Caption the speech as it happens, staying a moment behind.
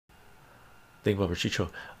think about Chicho.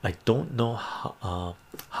 I don't know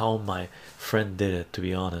how my friend did it, to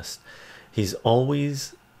be honest. He's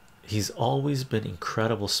always been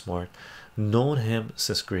incredible smart. Known him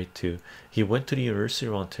since grade 2. He went to the University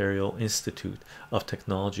of Ontario Institute of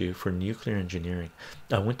Technology for Nuclear Engineering.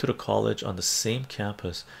 I went to the college on the same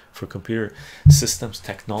campus for computer systems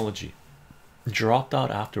technology. Dropped out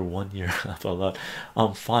after 1 year. I thought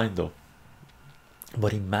I'm fine though,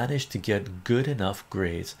 but he managed to get good enough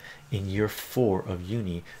grades in year 4 of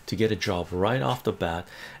uni to get a job right off the bat,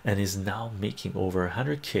 and is now making over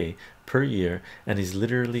 100K per year, and is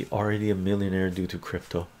literally already a millionaire due to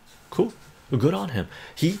crypto. Cool, good on him.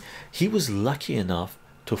 He was lucky enough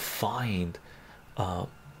to find a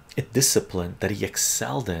discipline that he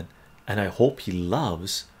excelled in, and I hope he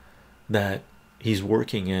loves, that he's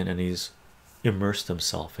working in and he's immersed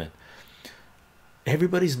himself in.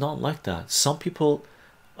 Everybody's not like that. Some people,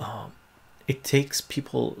 it takes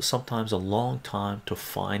people sometimes a long time to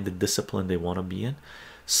find the discipline they want to be in.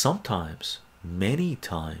 Sometimes, many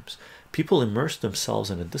times, people immerse themselves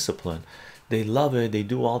in a discipline, they love it, they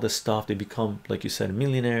do all this stuff, they become, like you said,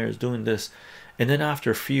 millionaires doing this, and then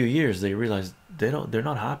after a few years they realize they're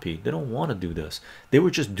not happy, they don't want to do this, they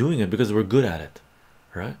were just doing it because they were good at it,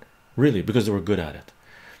 right? Really, because they were good at it.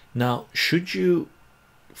 Now, should you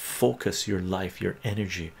focus your life, your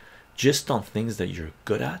energy, just on things that you're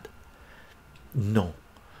good at? No.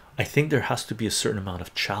 I think there has to be a certain amount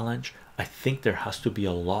of challenge. I think there has to be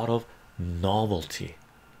a lot of novelty.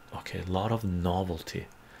 Okay, a lot of novelty.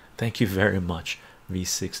 Thank you very much,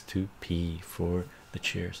 V62P, for the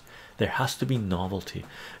cheers. There has to be novelty.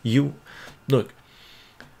 You look,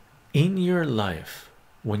 in your life,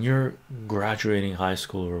 when you're graduating high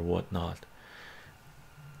school or whatnot,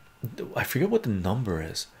 I forget what the number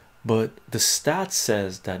is, but the stat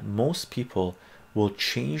says that most people will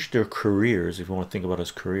change their careers, if you want to think about it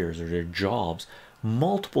as careers, or their jobs,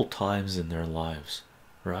 multiple times in their lives,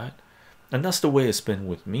 right? And that's the way it's been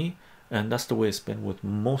with me, and that's the way it's been with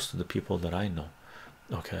most of the people that I know.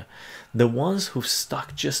 Okay, the ones who've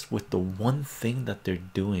stuck just with the one thing that they're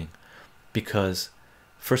doing, because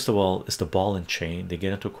first of all, it's the ball and chain. They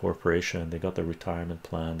get into a corporation, they got their retirement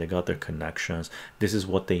plan, they got their connections, this is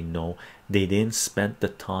what they know. They didn't spend the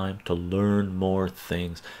time to learn more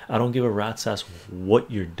things. I don't give a rat's ass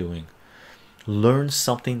what you're doing. Learn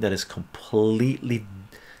something that is completely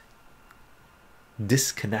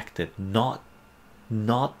disconnected, not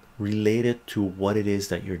related to what it is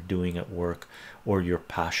that you're doing at work or your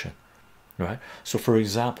passion, right? So for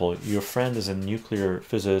example, your friend is a nuclear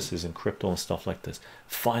physicist, is in crypto and stuff like this,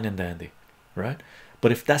 fine and dandy, right?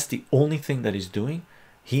 But if that's the only thing that he's doing,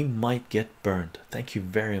 he might get burned. Thank you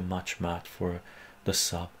very much, Matt, for the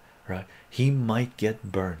sub, right? He might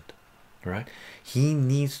get burned, right? He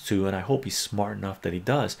needs to, and I hope he's smart enough that he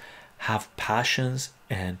does, have passions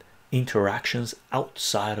and interactions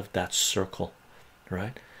outside of that circle,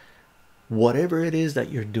 right? Whatever it is that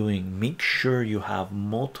you're doing, make sure you have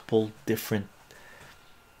multiple different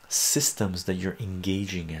systems that you're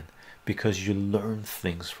engaging in, because you learn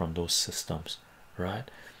things from those systems, right?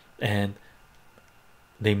 And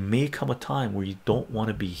they may come a time where you don't want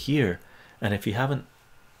to be here, and if you haven't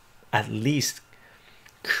at least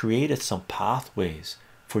created some pathways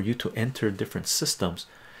for you to enter different systems,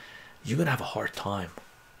 you're gonna have a hard time.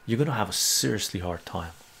 You're gonna have a seriously hard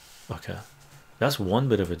time. Okay, that's one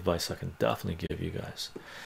bit of advice I can definitely give you guys.